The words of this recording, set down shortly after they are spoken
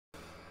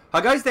Hi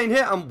guys, Dane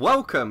here and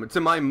welcome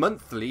to my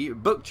monthly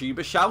BookTuber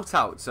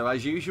shoutout. So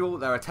as usual,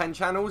 there are 10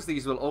 channels,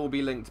 these will all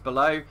be linked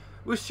below.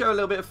 We'll show a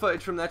little bit of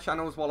footage from their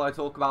channels while I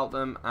talk about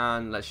them,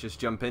 and let's just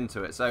jump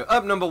into it. So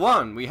up number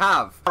 1, we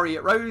have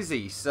Harriet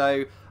Rosie.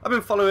 So I've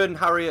been following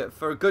Harriet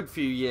for a good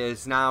few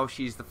years now.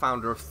 She's the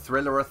founder of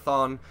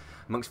Thrillerathon,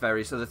 amongst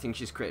various other things.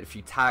 She's created a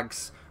few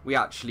tags. We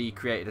actually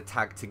created a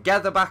tag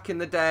together back in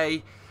the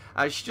day.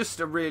 She's just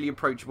a really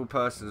approachable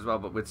person as well,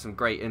 but with some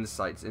great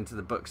insights into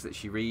the books that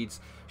she reads.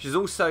 She's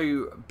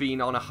also been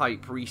on a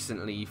hype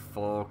recently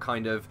for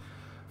kind of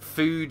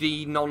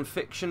foodie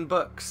non-fiction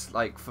books,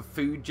 like for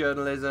food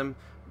journalism,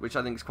 which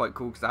I think is quite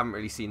cool because I haven't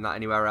really seen that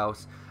anywhere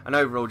else. And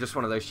overall, just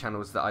one of those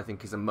channels that I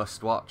think is a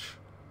must-watch.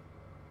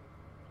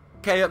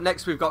 Okay, up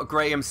next we've got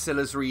Graham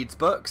Sillars Reads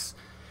Books.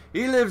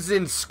 He lives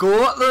in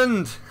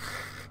Scotland.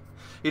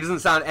 He doesn't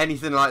sound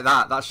anything like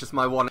that. That's just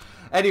my one.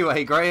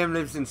 Anyway, Graham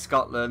lives in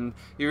Scotland.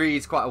 He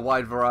reads quite a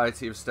wide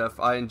variety of stuff.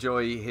 I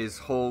enjoy his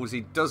hauls.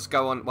 He does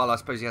go on, well, I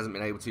suppose he hasn't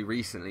been able to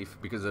recently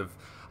because of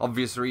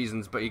obvious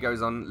reasons, but he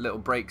goes on little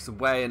breaks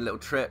away and little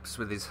trips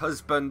with his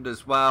husband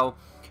as well.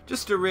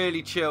 Just a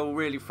really chill,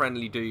 really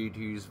friendly dude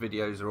whose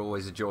videos are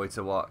always a joy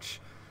to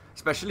watch,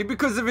 especially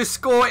because of his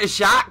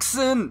Scottish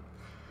accent.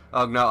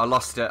 Oh no, I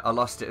lost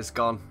it. It's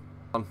gone.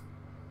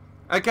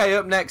 Okay,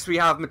 up next we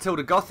have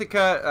Matilda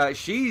Gothica.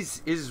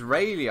 She's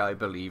Israeli, I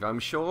believe. I'm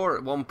sure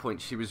at one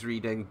point she was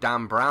reading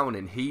Dan Brown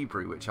in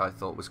Hebrew, which I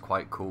thought was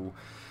quite cool.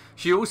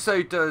 She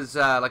also does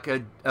like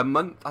a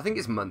month, I think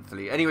it's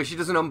monthly. Anyway, she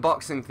does an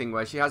unboxing thing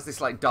where she has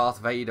this like Darth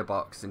Vader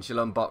box and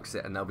she'll unbox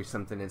it and there'll be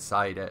something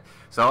inside it.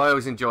 So I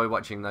always enjoy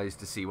watching those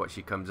to see what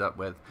she comes up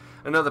with.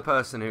 Another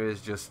person who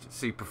is just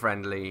super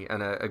friendly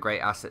and a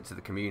great asset to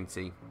the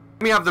community.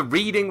 We have the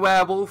reading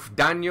werewolf,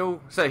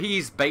 Daniel. So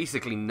he's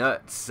basically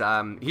nuts.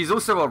 He's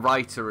also a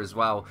writer as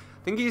well.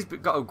 I think he's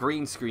got a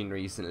green screen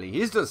recently.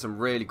 He's done some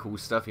really cool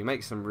stuff. He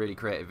makes some really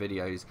creative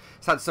videos.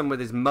 He's had some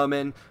with his mum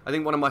in. I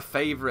think one of my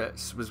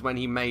favourites was when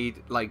he made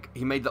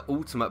the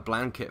ultimate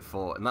blanket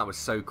fort, and that was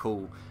so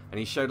cool. And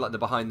he showed like the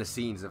behind the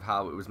scenes of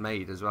how it was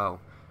made as well.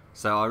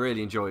 So I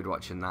really enjoyed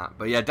watching that.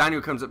 But yeah,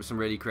 Daniel comes up with some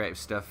really creative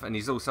stuff, and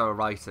he's also a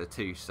writer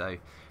too. So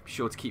be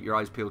sure to keep your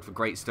eyes peeled for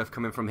great stuff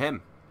coming from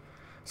him.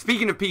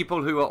 Speaking of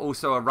people who are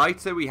also a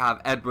writer, we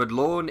have Edward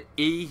Lorne,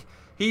 E.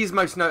 He's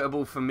most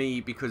notable for me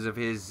because of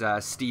his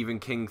Stephen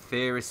King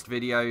theorist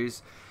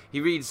videos.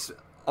 He reads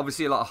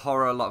obviously a lot of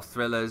horror, a lot of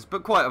thrillers,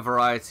 but quite a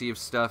variety of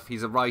stuff.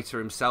 He's a writer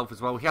himself as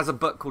well. He has a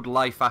book called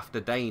Life After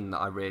Dane that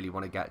I really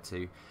want to get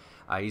to.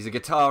 He's a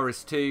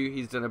guitarist too.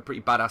 He's done a pretty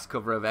badass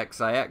cover of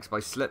XIX by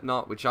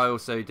Slipknot, which I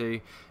also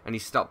do. And he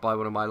stopped by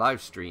one of my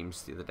live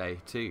streams the other day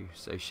too.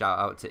 So shout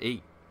out to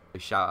E.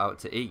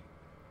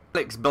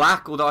 Alex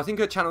Black, although I think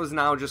her channel is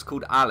now just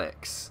called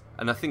Alex,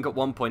 and I think at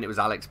one point it was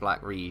Alex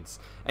Black Reads.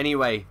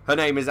 Anyway, her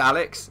name is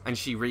Alex and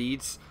she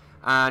reads,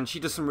 and she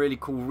does some really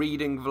cool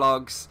reading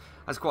vlogs.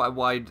 Has quite a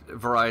wide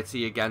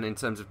variety again in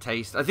terms of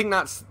taste. I think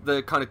that's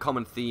the kind of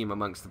common theme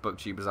amongst the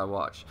booktubers I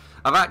watch.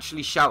 I've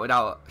actually shouted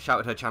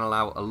her channel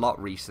out a lot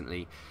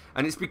recently,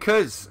 and it's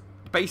because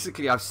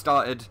basically I've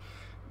started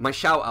my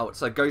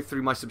shoutouts. I go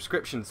through my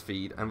subscriptions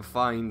feed and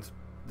find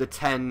the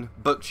 10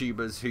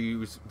 booktubers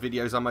whose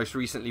videos I most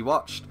recently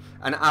watched,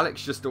 and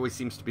Alex just always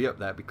seems to be up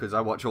there because I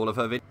watch all of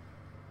her videos.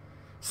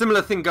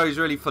 Similar thing goes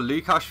really for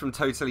Lukash from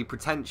Totally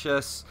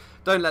Pretentious.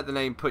 Don't let the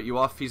name put you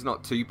off. He's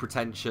not too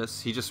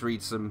pretentious. He just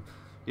reads some,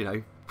 you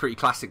know, pretty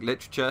classic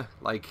literature.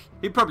 Like,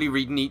 he'd probably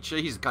read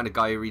Nietzsche. He's the kind of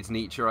guy who reads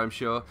Nietzsche, I'm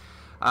sure.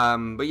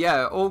 But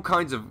yeah, all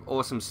kinds of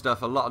awesome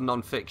stuff. A lot of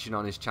non-fiction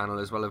on his channel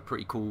as well as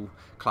pretty cool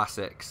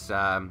classics.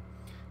 Yeah,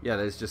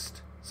 there's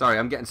just... Sorry,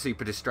 I'm getting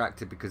super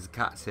distracted because the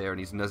cat's here and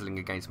he's nuzzling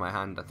against my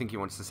hand. I think he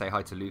wants to say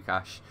hi to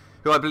Lukash,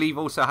 who I believe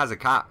also has a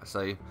cat,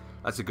 so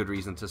that's a good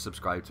reason to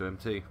subscribe to him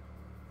too.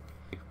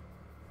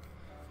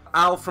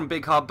 Al from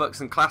Big Hard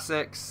Books and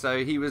Classics,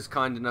 so he was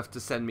kind enough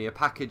to send me a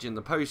package in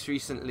the post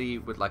recently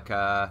with like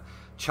a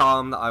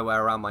charm that I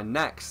wear around my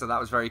neck, so that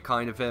was very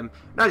kind of him.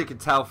 Now you can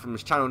tell from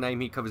his channel name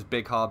he covers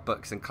Big Hard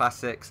Books and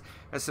Classics.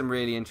 There's some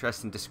really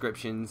interesting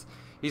descriptions.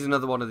 He's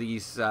another one of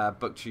these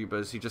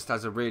booktubers who just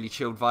has a really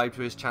chilled vibe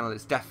to his channel.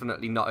 It's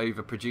definitely not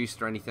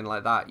overproduced or anything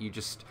like that. You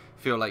just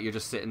feel like you're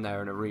just sitting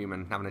there in a room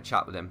and having a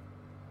chat with him.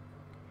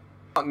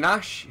 Mark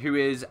Nash, who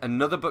is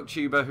another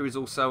booktuber who is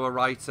also a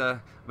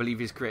writer. I believe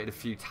he's created a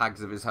few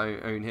tags of his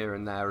own here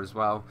and there as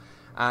well.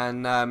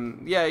 And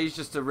yeah, he's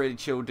just a really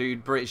chill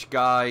dude, British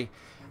guy.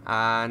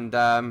 And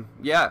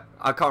yeah,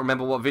 I can't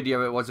remember what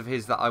video it was of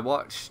his that I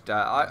watched.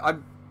 I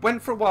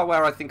went for a while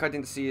where I think I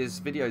didn't see his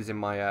videos in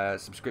my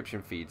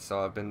subscription feed,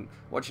 so I've been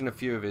watching a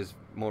few of his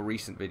more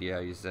recent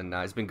videos, and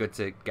it's been good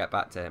to get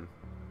back to him.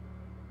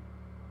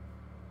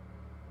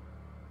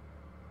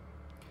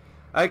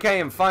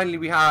 Okay, and finally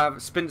we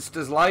have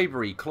Spinster's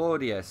Library,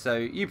 Claudia. So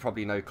you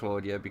probably know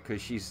Claudia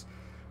because she's,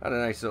 I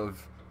don't know, sort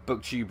of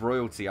booktube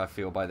royalty, I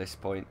feel, by this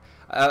point.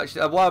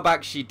 A while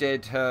back she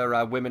did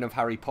her Women of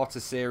Harry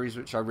Potter series,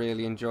 which I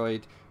really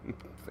enjoyed.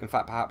 In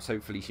fact, perhaps,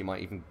 hopefully, she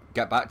might even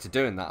get back to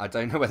doing that. I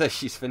don't know whether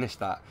she's finished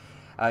that.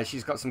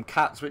 She's got some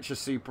cats which are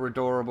super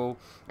adorable,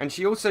 and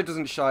she also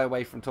doesn't shy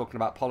away from talking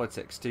about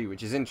politics too,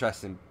 which is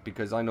interesting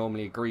because I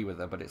normally agree with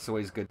her, but it's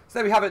always good. So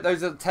there we have it.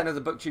 Those are 10 of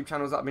the BookTube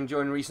channels that I've been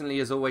joining recently.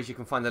 As always, you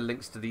can find the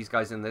links to these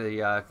guys in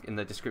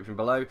the description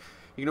below.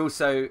 You can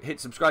also hit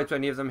subscribe to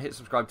any of them, hit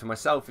subscribe to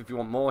myself if you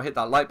want more, hit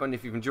that like button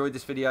if you've enjoyed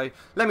this video.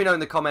 Let me know in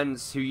the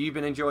comments who you've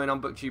been enjoying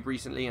on BookTube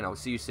recently, and I'll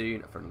see you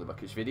soon for another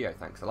bookish video.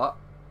 Thanks a lot.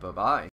 Bye bye.